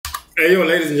Hey yo,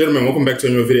 ladies and gentlemen, welcome back to a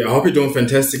new video. I hope you're doing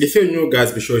fantastic. If you're new, guys,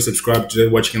 be sure you subscribe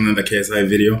to watching another KSI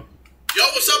video. Yo,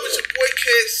 what's up? It's your boy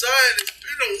KSI, and it's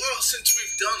been a while since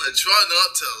we've done a Try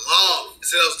Not to Laugh. I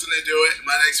said I was gonna do it in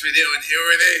my next video, and here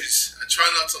it is. I try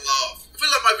not to laugh. I feel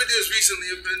like my videos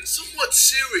recently have been somewhat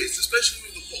serious, especially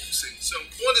with the boxing. So I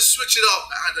want to switch it up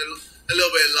and add a little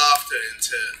bit of laughter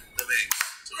into the mix.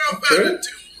 So without further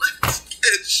ado, let's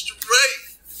head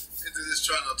straight into this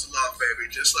Try Not to Laugh, baby,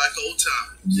 just like old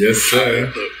times. Yes, sir.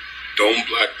 Look, don't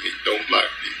block me,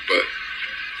 but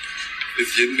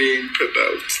is your name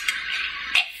pronounced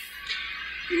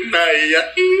Naya?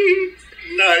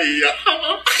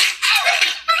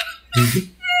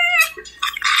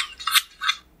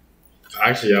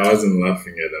 Actually, I wasn't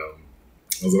laughing at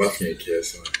I was laughing at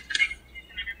KSI.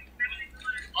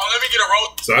 Let me get a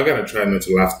roast So I gotta try not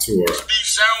to laugh too hard. beef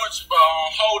sandwich, but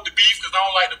hold the beef because I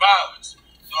don't like the violence.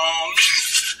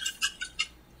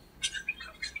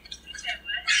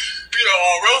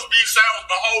 Roast beef sandwich,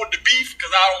 but hold the beef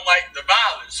because I don't like the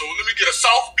violence. So let me get a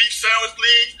soft beef sandwich,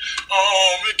 please.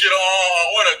 Let me get I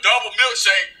want a double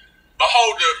milkshake, but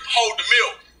hold the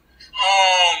milk.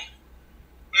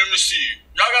 Let me see.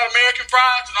 Y'all got American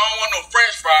fries, and I don't want no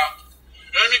French fries.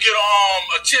 Let me get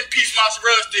a 10-piece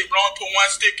mozzarella stick, but I only put one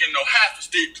stick in, no half a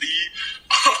stick, please.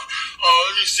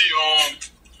 Let me see.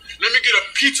 Let me get a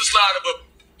pizza slider, but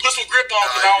put some grip on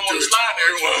because I don't want to slide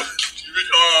everywhere.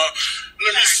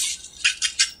 Let me.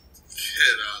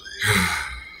 Get out of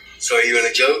here. So are you in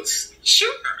the jokes?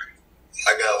 Sure.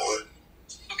 I got one.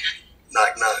 Okay.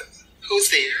 Knock knock. Who's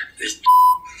there? It's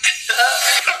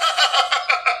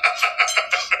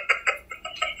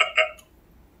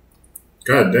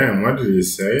God damn, what did he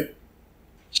say?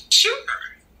 Sure.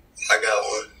 I got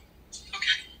one.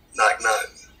 Okay. Knock knock.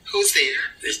 Who's there?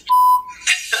 It's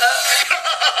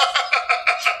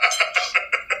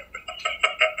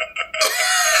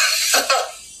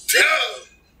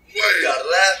Wait. gotta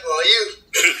laugh on you.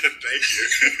 Thank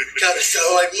you. Gotta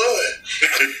sound like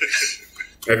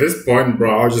mud. At this point,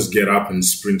 bro, I'll just get up and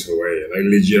sprint away. Like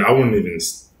legit, I wouldn't even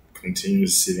continue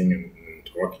sitting and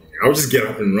talking. I'll just get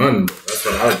up and run. That's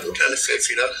what I'll do. Kinda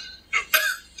sexy though.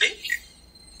 Thank you.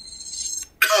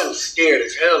 I'm scared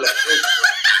as hell.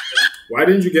 Why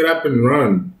didn't you get up and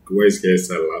run? Where's KSI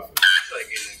laughing? I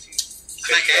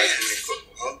like ass.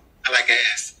 Huh? I like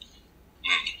ass.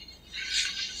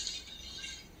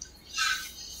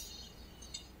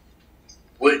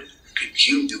 What could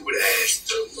you do with ass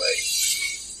though?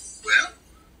 Like, Well,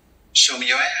 show me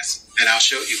your ass, and I'll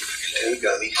show you what I can do. you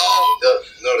got me. Oh,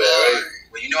 You know that, right?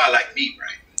 Well, you know I like meat,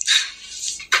 right?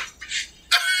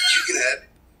 You can have it.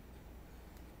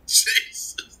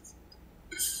 Jesus.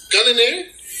 Gun in there?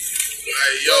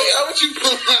 Hey, yo. How would you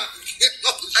pull out?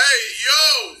 Hey,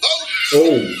 yo. Oh,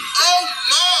 Oh,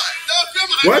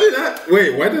 my. why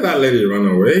did that lady run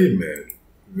away, man?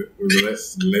 The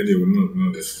lady,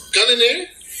 no, this one. Gun in there?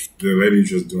 The lady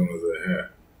just doing with her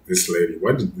hair. This lady,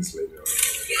 why did this lady run away?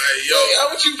 Hey, yo. How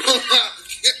would you pull out?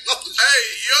 Hey,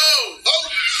 yo.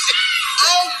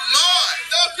 Oh, my.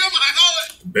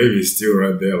 The baby's still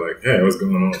right there, like, hey, what's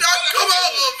going on? That come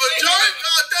out of a vagina.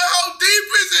 God damn, how deep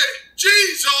is it?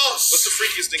 Jesus. What's the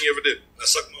freakiest thing you ever did? I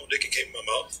sucked my own dick and came in my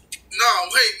mouth. No,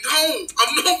 wait, no.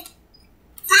 I'm not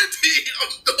ready.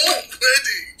 I'm not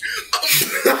ready.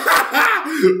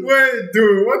 Wait,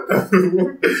 dude, what the?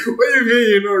 What do you mean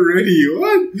you're not ready?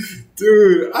 What?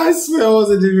 Dude, I swear I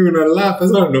wasn't even gonna laugh.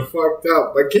 That's not the fucked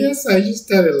up. But KSI just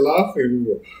started laughing,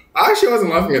 bro. I actually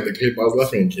wasn't laughing at the clip. I was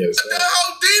laughing at KSI.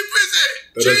 How deep is it?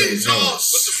 That doesn't Jesus. count.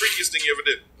 What's the freakiest thing you ever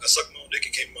did? I sucked my own dick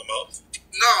and came in my mouth.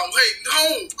 No, wait, no.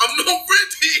 I'm not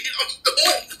ready. I'm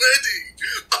not ready.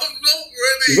 I'm not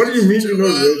ready. What do you mean It's you're too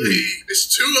not early. ready? It's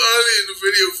too early in the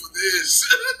video for this.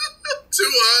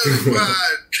 Too early,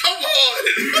 man. Come on.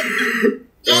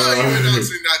 Why are you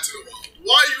announcing that to the world?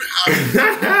 Why are you having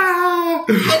that?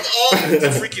 Come on. What's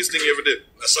the freakiest thing you ever did?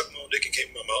 I sucked my own dick and came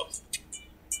in my mouth.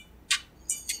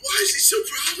 Why is he so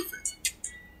proud of it?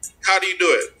 How do you do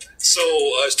it? So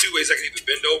there's two ways I can either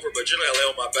bend over, but generally I lay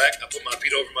on my back, I put my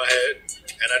feet over my head,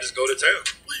 and I just go to town.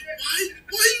 Wait,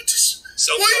 why are you just...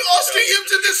 So Why are you asking him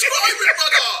to describe it,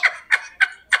 brother?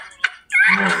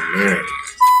 Oh man.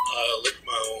 Lick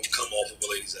my own cum off of a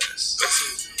lady's ass.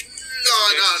 No,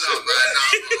 man.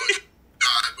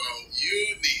 Nah, bro. You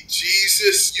need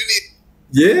Jesus. You need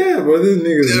Yeah, bro, this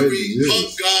nigga's every Jesus.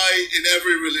 punk guy in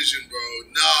every religion, bro.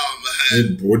 Nah, man. They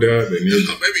need Buddha, they need...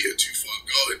 Maybe you're too far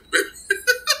going.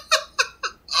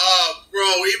 Bro,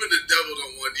 even the devil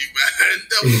don't want you, man.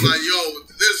 Devil's like, yo,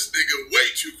 this nigga way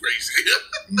too crazy.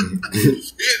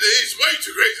 He's way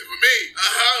too crazy for me. I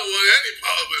don't want any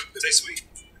part of it. They sweet.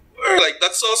 Or like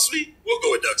duck sauce sweet? We'll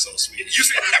go with duck sauce sweet. You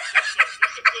see?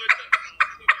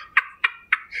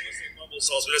 Mumble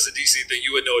sauce, but that's a DC thing.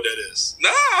 You would know what that is. Nah,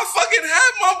 I fucking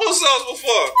had mumble sauce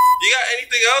before. You got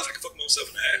anything else? I can fuck myself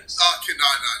in the ass. Okay,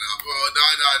 nah, bro.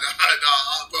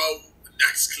 Nah, bro.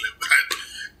 Next clip, man.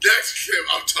 Next clip.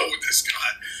 I'm done with this guy.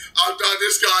 I'm done.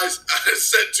 This guy's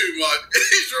said too much.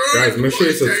 He's ruined. Guys, make sure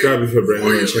you subscribe if you're brand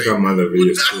new and check out my other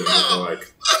videos too. Like,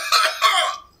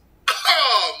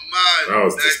 oh man. that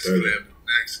was Next disturbing. clip.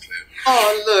 Next clip.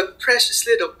 Oh, look, precious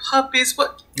little puppies.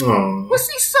 Aww. What's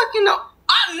he sucking on?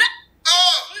 Oh, no.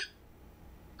 Oh,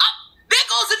 There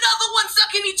goes another one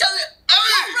sucking each other.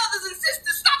 Hey! Brothers and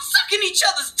sisters, stop sucking each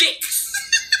other's dicks.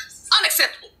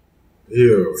 Unacceptable.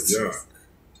 Ew, yeah.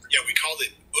 Yeah, we called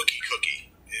it Ookie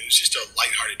Cookie. It was just a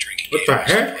lighthearted drinking What game. the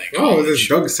heck? Oh, this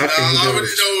dog sucking. I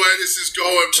already know where this is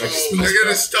going, bro. That's They're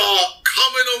gonna messed start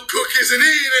coming on cookies and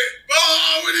eating it. Bro, I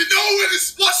already know where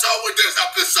this. What's up with this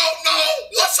episode, no?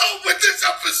 What's up with this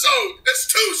episode? It's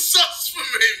too sus for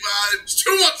me, man. It's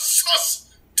too much sus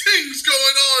things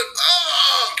going on.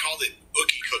 We called it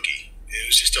Ookie Cookie. It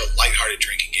was just a lighthearted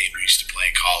drinking game we used to play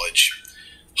in college.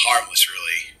 Harmless,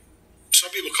 really. Some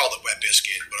people called it Wet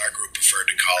Biscuit, but our group preferred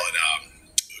to call it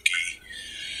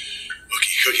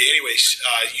Ookie Cookie. Anyways,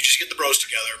 you just get the bros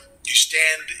together. You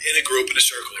stand in a group in a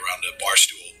circle around a bar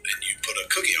stool, and you put a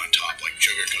cookie on top, like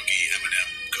sugar cookie, M&M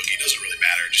cookie. Doesn't really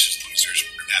matter, just as long as there's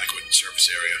adequate surface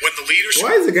area. When the leaders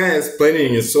Why is the guy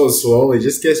explaining it so slowly?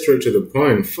 Just get straight to the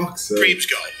point. Fuck's sake. creams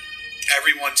go,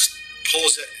 everyone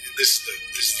pulls it. This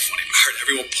is the funny part.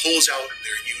 Everyone pulls out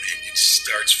their unit and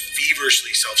starts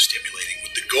feverishly self-stimulating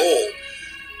with the goal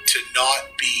to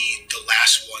not be the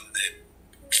last one that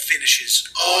finishes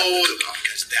on the cookie,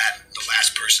 because the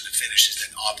last person that finishes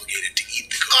then obligated to eat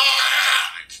the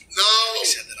cookie. No. I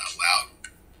said that out loud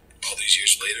all these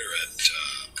years later. It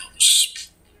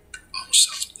almost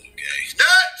sounds a little gay.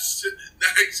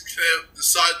 Next clip. The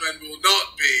Sidemen will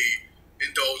not be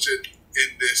indulgent in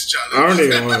this challenge. I don't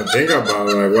even want to think about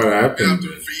like what We have happened.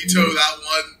 to veto that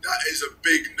one. That is a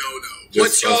big no-no. Just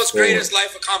What's y'all's fast forward. greatest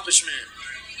life accomplishment?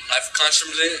 Life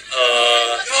accomplishment?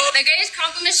 My greatest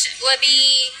accomplishment would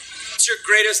be What's your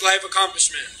greatest life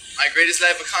accomplishment? My greatest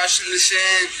life accomplishment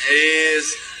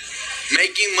is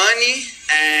making money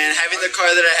and having the car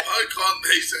that I have. I can't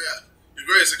make that. Your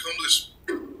greatest accomplishment.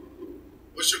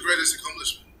 What's your greatest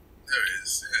accomplishment? There it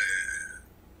is.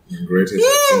 Yeah. Greatest For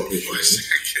a accomplishment.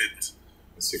 second.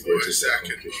 What's your For a greatest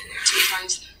second. accomplishment?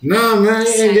 sometimes Nah, man,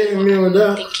 you ain't getting me with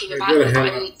that. thinking Like, about get it the but hell I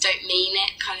out. don't mean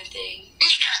it kind of thing.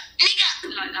 Nigga!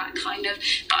 Like that kind of.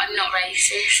 But I'm not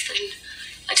racist and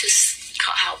I just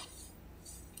can't help.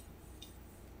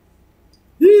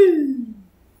 I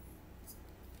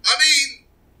mean,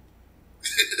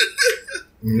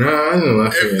 Nah, I don't know.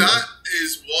 if that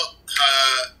is what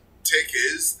her take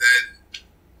is, then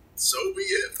so be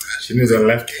it, man. She needs a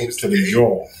left hook Game's to the game.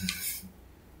 jaw.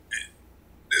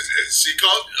 She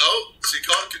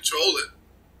can't control it.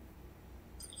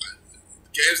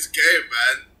 The game's the game,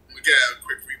 man. We get a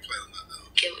quick replay on that though.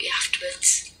 Guilty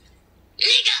afterwards.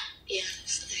 Nigga! Yeah,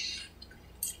 so.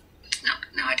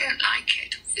 No, I don't like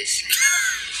it, obviously.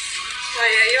 Oh,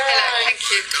 yeah, you're Hello, thank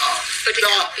you. But it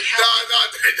can't be helped. No,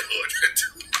 they know what they're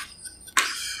doing.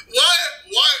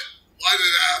 Why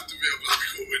did there have to be a black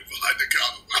woman behind the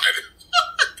camera?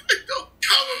 I don't.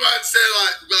 Cameraman said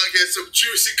like, we're gonna get some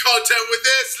juicy content with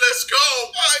this. Let's go.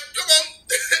 Alright, come on.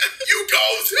 You go.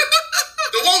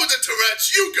 The one with the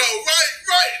Tourette's, you go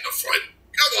right in the front.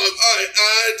 Come on, alright,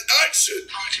 and action.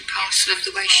 Part and parcel of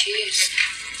the way she is.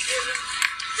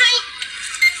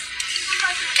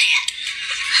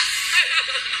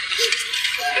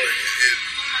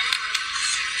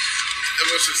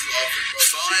 Everyone's just laughing. Bro.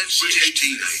 5 British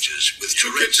teenagers with You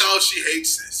can tell she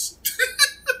hates this.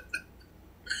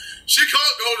 She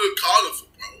can't go to the carnival,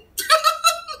 bro.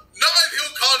 Notting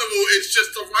Hill Carnival is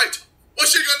just a write.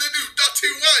 What's she gonna do?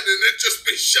 Dirty wine and then just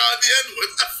be shot at the end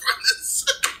with her friends.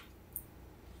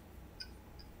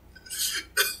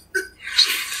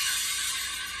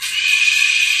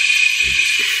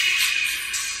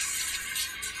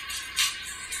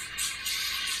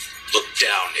 Look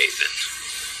down, Nathan.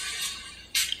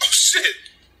 Oh shit!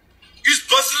 You just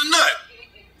busted a nut.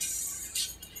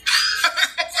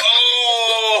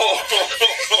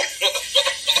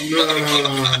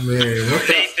 Nah, man. What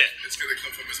the? It's gonna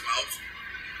come from his mouth.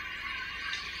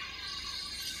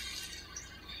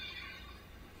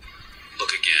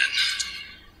 Look again.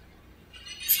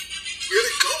 Where'd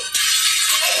it go?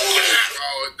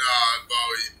 Oh nah, bro.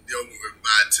 You're moving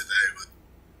mad today, man.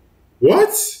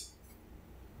 What?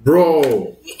 Bro. What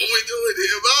are we doing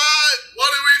here, man?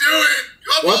 What are we doing?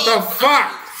 Come What on. the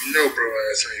fuck? No, bro,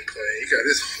 ass ain't playing. You got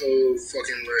this whole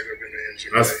fucking leg up in the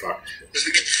engine. That's fucked.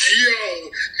 Yo,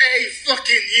 hey,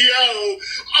 fucking yo.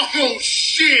 Oh,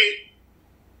 shit.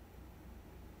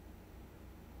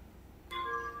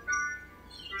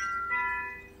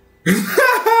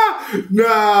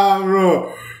 Nah,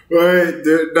 bro. Wait,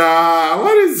 dude, nah.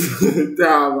 What is?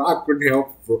 Nah, bro, I couldn't help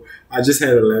it, bro. I just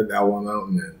had to let that one out,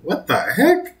 man. What the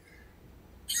heck?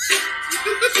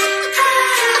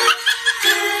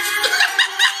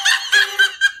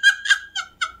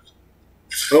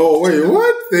 Oh wait,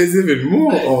 what? There's even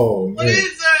more. Oh man. What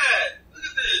is that? Look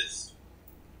at this.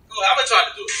 Oh, I'm gonna try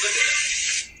to do it. Look at that.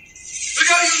 Look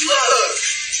how you look.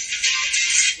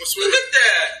 What's Look at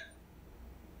that.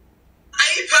 I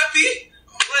ain't peppy.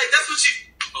 Like that's what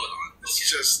you. Hold on. It's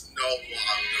just know what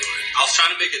I'm doing. I was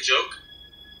trying to make a joke.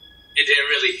 It didn't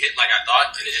really hit like I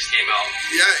thought, and it just came out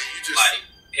Yeah, you just like,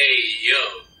 "Hey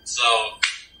yo." So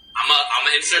I'm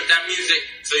gonna insert that music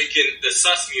so you can the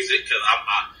sus music because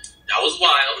that was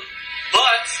wild.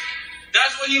 But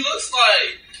that's what he looks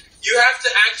like. You have to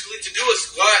actually to do a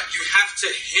squat. You have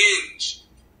to hinge.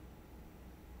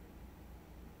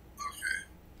 okay.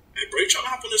 Hey, bro, you trying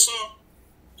to hop on this song?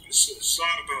 This is a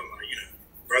song about, like,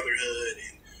 brotherhood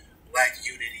and black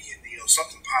unity and,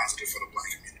 something positive for the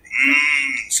black community.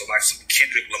 So, like, some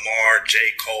Kendrick Lamar, J.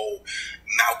 Cole,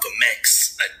 Malcolm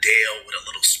X, Adele with a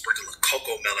little sprinkle of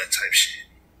Cocoa Melon type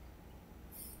shit.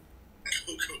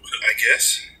 I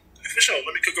guess. For sure.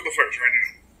 Let me cook up a verse right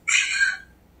now.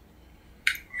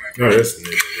 Oh, this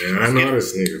nigga, man. I know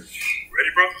this nigga.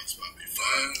 Ready, bro? It's about to be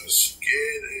fun. Let's get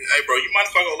it. Hey, bro, you mind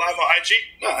if I go live on IG?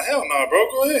 Nah, hell no, bro.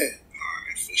 Go ahead. All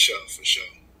right, for sure.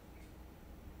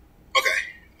 Okay,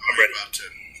 I'm ready. About to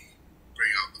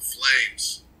bring out the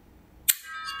flames.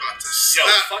 It's about to Yo,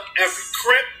 snap. fuck every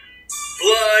Crip,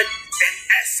 Blood, and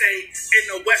essay in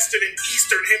the Western and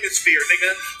Eastern Hemisphere,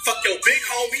 nigga. Fuck your big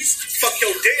homies, fuck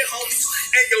your dead homies,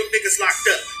 and your niggas locked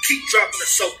up. Keep dropping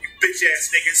the soap, you bitch ass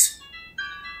niggas.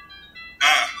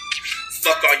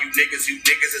 Fuck all you niggas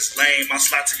is lame. I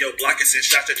slide to your block and send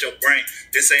shots at your brain.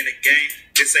 This ain't a game,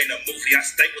 this ain't a movie. I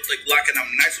stay with the Glock and I'm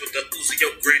nice with the Uzi.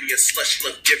 Your granny a slush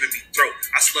love giving me throat.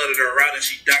 I slutted her out and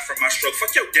she died from my stroke.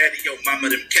 Fuck your daddy, your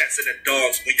mama, them cats and the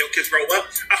dogs. When your kids grow up,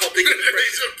 I hope they get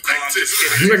pregnant. No, I'm just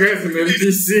kidding. Look at some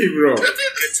NPC, bro. Good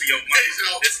to your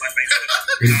mama. This life ain't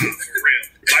simple. For real.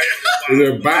 Life is wild.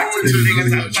 They're back. Two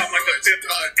niggas out pop like a pimp.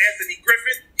 Anthony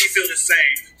Griffin, he feel the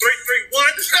same.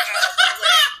 3-3-1.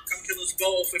 Come kill us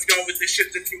both. If y'all with this shit,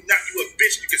 if you not, you a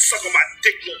bitch. You can suck on my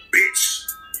dick, little bitch.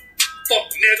 Fuck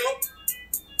nigga.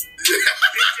 Bitch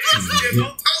ass nigga.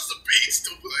 How's the beat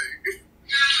still playing?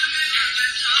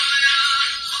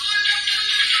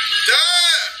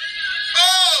 Damn!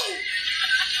 Oh!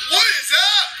 What is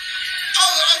that? I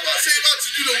was about to say about to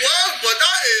do the worm, but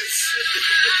that is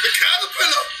the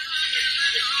caterpillar.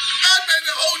 That made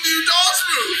a whole new dance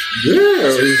move.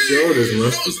 Yeah, we showed this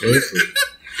must be painful.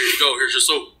 Here you go. Here's your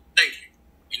soap. Thank you.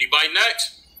 Anybody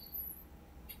next?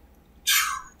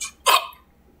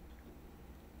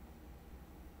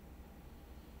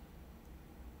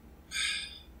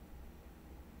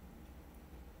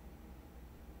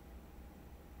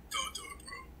 Don't do it,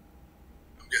 bro.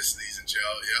 I'm guessing he's in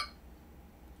jail, yeah.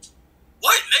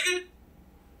 What, nigga?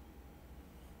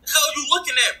 The hell you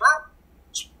looking at, bro?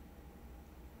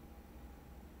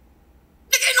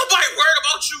 Nigga, ain't nobody worried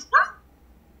about you, bro.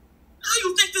 How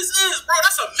you think this is, bro?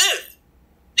 That's a myth.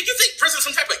 Nigga, you think prison's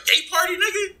some type of gay party,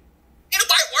 nigga? Ain't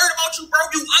nobody worried about you, bro.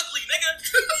 You ugly, nigga.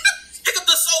 Pick up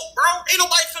the soap, bro. Ain't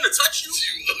nobody finna touch you.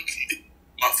 You ugly.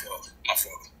 My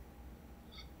fault.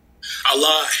 I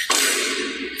lied.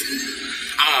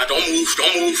 Don't move.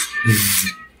 Don't move,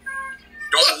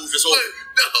 it's over. Wait,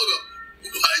 no, hold up.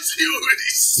 Why is he already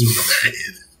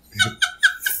sweating?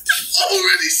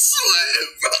 Already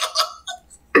sweating, bro.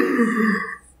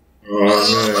 Oh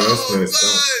man, that's messed up.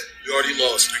 You already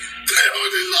lost, nigga. They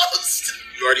already lost.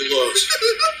 You already lost.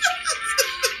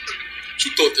 What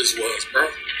you thought this was, bro? I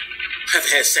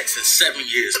haven't had sex in 7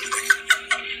 years, nigga.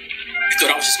 You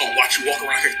thought I was just gonna watch you walk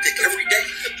around here thick every day?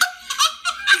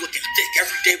 You looking thick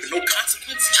every day with no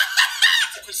consequences?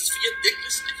 Consequences for your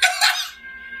thickness, nigga.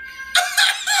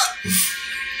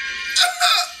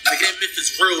 Nigga, that myth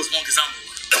is real as long as I'm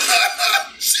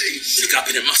alive. Jeez. Nigga, I've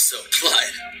been in myself,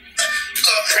 plotting.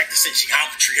 Practicing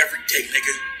geometry every day,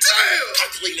 nigga. Damn.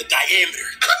 Calculating the diameter.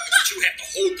 But you had to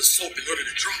hold the soap in order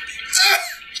to drop it.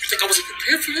 You think I wasn't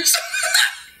prepared for this?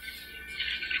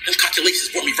 Them calculations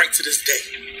brought me right to this day.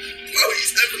 Bro,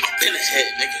 he's having I've been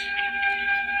ahead, nigga.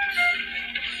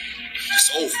 It's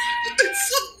over.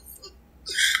 It's over.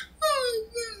 Oh,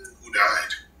 man. Who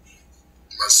died?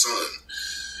 My son.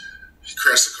 He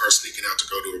crashed the car sneaking out to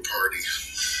go to a party.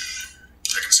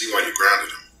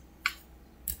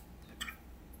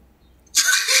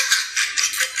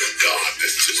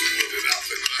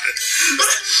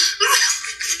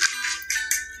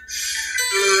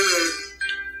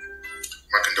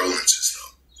 My condolences,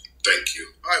 though. Thank you.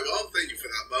 Alright, well, thank you for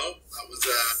that, Mo. That was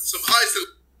some ice.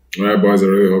 Alright, boys, I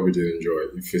really hope you did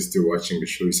enjoy. If you're still watching, be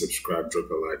sure you subscribe, drop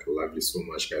a like. I love you so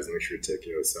much, guys. Make sure you take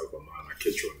care of yourself. I'll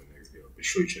catch you on the next video. Be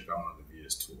sure you check out my other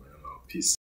videos too. And peace.